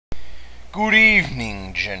Good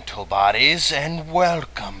evening, gentle bodies, and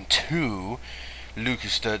welcome to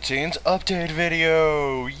Lucas 13's update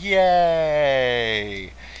video.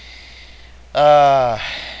 Yay!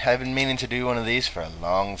 I've been meaning to do one of these for a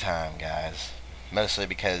long time, guys. Mostly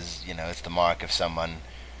because, it's the mark of someone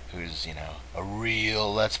who's, a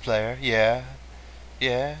real Let's Player. Yeah.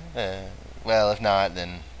 Well, if not,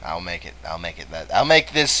 then I'll make it. I'll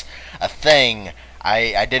make this a thing.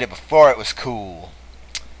 I did it before it was cool.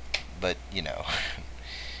 But,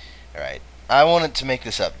 Alright. I wanted to make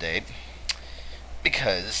this update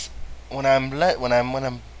because when I'm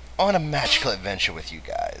on a magical adventure with you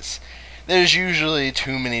guys, there's usually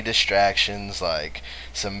too many distractions, like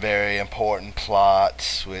some very important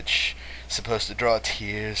plot which is supposed to draw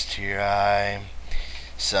tears to your eye,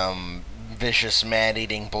 some vicious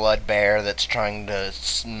man-eating blood bear that's trying to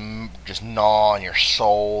just gnaw on your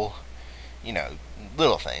soul,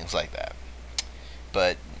 little things like that.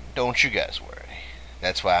 But don't you guys worry.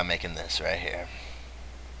 That's why I'm making this right here.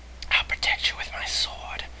 I'll protect you with my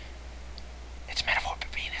sword. It's metaphor for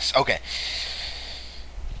penis. Okay.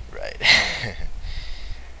 Right.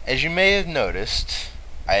 As you may have noticed,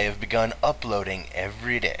 I have begun uploading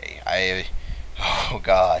every day. Oh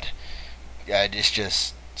God. It's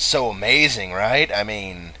just so amazing, right? I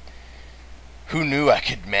mean, who knew I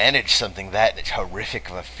could manage something that horrific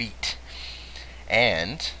of a feat?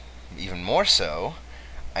 And, even more so,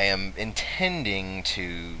 I am intending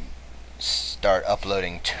to start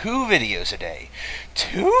uploading 2 videos a day.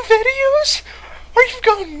 2 videos? Are you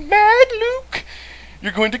going mad, Luke?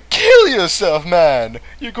 You're going to kill yourself, man.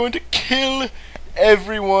 You're going to kill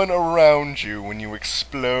everyone around you when you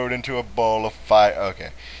explode into a ball of fire.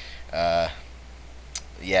 Okay.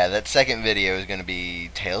 Yeah, that second video is going to be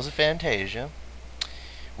Tales of Fantasia,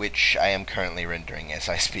 which I am currently rendering as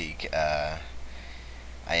I speak.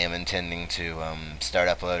 I am intending to start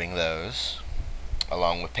uploading those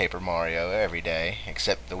along with Paper Mario every day,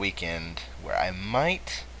 except the weekend, where I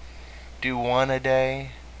might do 1 a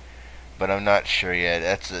day, but I'm not sure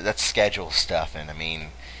yet. That's schedule stuff, and I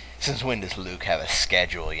mean, since when does Luke have a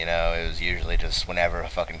schedule? It was usually just whenever I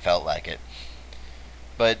fucking felt like it.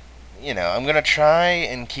 But I'm gonna try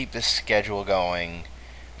and keep this schedule going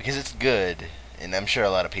because it's good, and I'm sure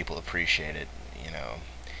a lot of people appreciate it.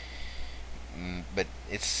 But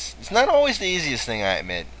it's not always the easiest thing, I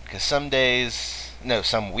admit, because some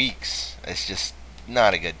weeks, it's just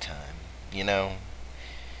not a good time,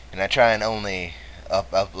 And I try and only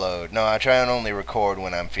I try and only record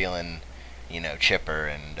when I'm feeling, chipper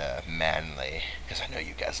and manly, because I know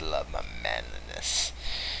you guys love my manliness.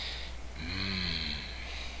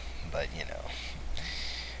 But,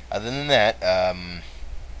 other than that,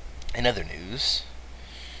 in other news,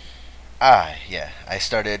 yeah, I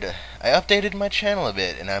updated my channel a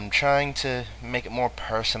bit, and I'm trying to make it more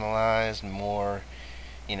personalized, more,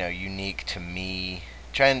 unique to me.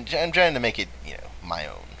 I'm trying to make it, my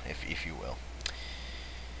own, if you will.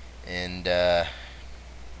 And, if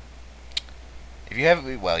you have,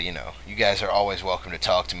 well, you guys are always welcome to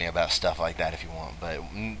talk to me about stuff like that if you want, but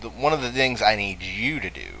one of the things I need you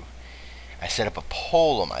to do, I set up a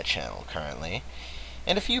poll on my channel currently,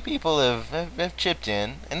 and a few people have chipped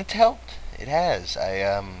in, and it's helped. It has.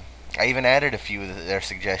 I even added a few of their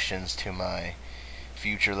suggestions to my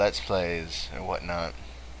future Let's Plays or whatnot.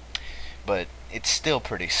 But it's still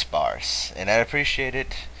pretty sparse, and I'd appreciate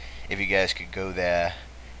it if you guys could go there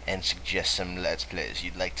and suggest some Let's Plays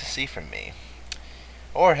you'd like to see from me.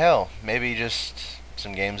 Or hell, maybe just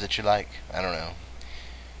some games that you like. I don't know.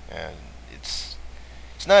 It's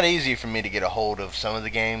not easy for me to get a hold of some of the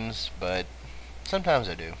games, but sometimes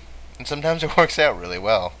I do. And sometimes it works out really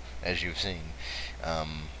well, as you've seen.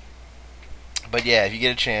 But yeah, if you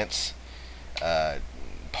get a chance,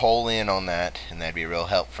 poll in on that, and that'd be a real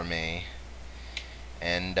help for me.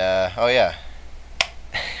 And, oh yeah.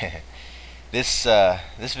 This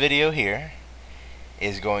video here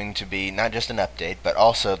is going to be not just an update, but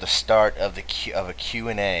also the start of a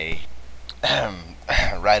QnA.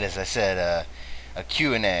 Right as I said, a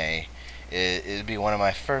QnA. It'd be one of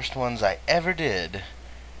my first ones I ever did.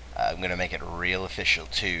 I'm going to make it real official,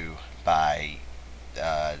 too, by,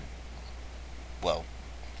 well,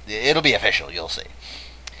 it'll be official, you'll see.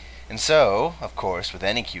 And so, of course, with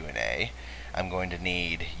any Q&A, I'm going to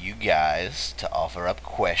need you guys to offer up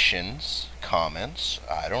questions, comments,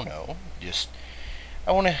 I don't know, just,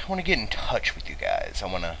 I want to get in touch with you guys. I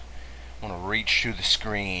want to reach through the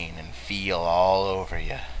screen and feel all over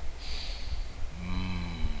you.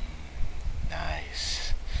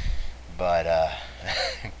 Nice. But,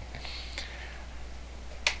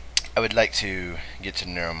 I would like to get to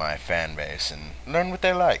know my fan base and learn what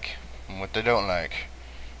they like and what they don't like,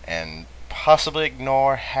 and possibly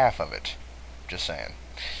ignore half of it. Just saying.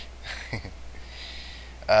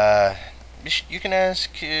 uh, you can ask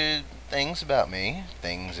things about me,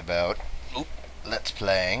 things about Let's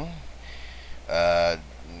Playing. Uh,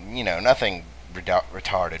 nothing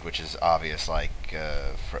retarded, which is obvious, like,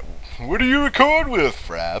 what do you record with,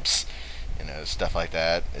 Fraps? Stuff like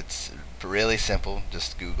that. It's really simple.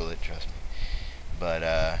 Just Google it, trust me. But,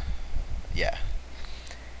 yeah.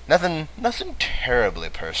 Nothing terribly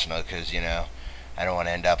personal, because, I don't want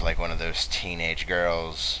to end up like one of those teenage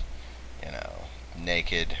girls,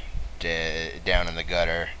 naked, down in the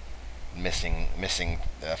gutter, missing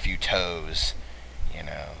a few toes, and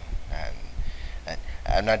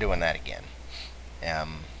I'm not doing that again.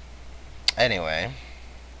 Anyway,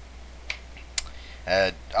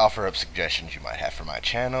 offer up suggestions you might have for my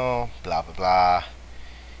channel, blah blah blah,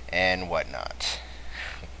 and whatnot.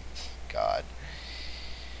 God.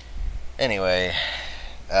 Anyway,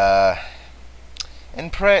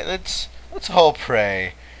 and pray. Let's all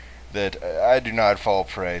pray that I do not fall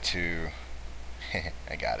prey to.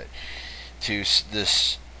 I got it. To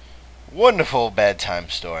this wonderful bedtime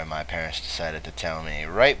story my parents decided to tell me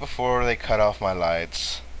right before they cut off my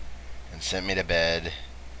lights and sent me to bed.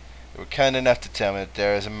 They were kind enough to tell me that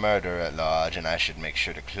there is a murderer at large and I should make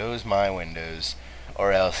sure to close my windows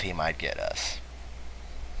or else he might get us.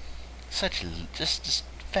 Such just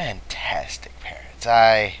fantastic parents.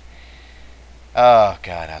 Oh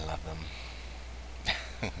God, I love them.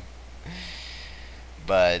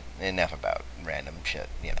 But enough about random shit,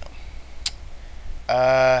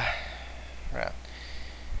 Well,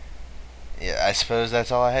 yeah, I suppose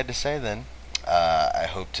that's all I had to say then. I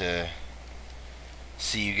hope to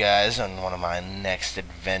see you guys on one of my next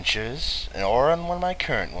adventures, or on one of my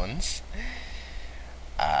current ones.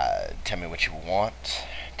 Tell me what you want.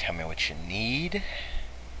 Tell me what you need.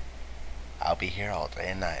 I'll be here all day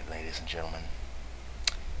and night, ladies and gentlemen.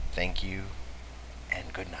 Thank you,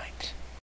 and good night.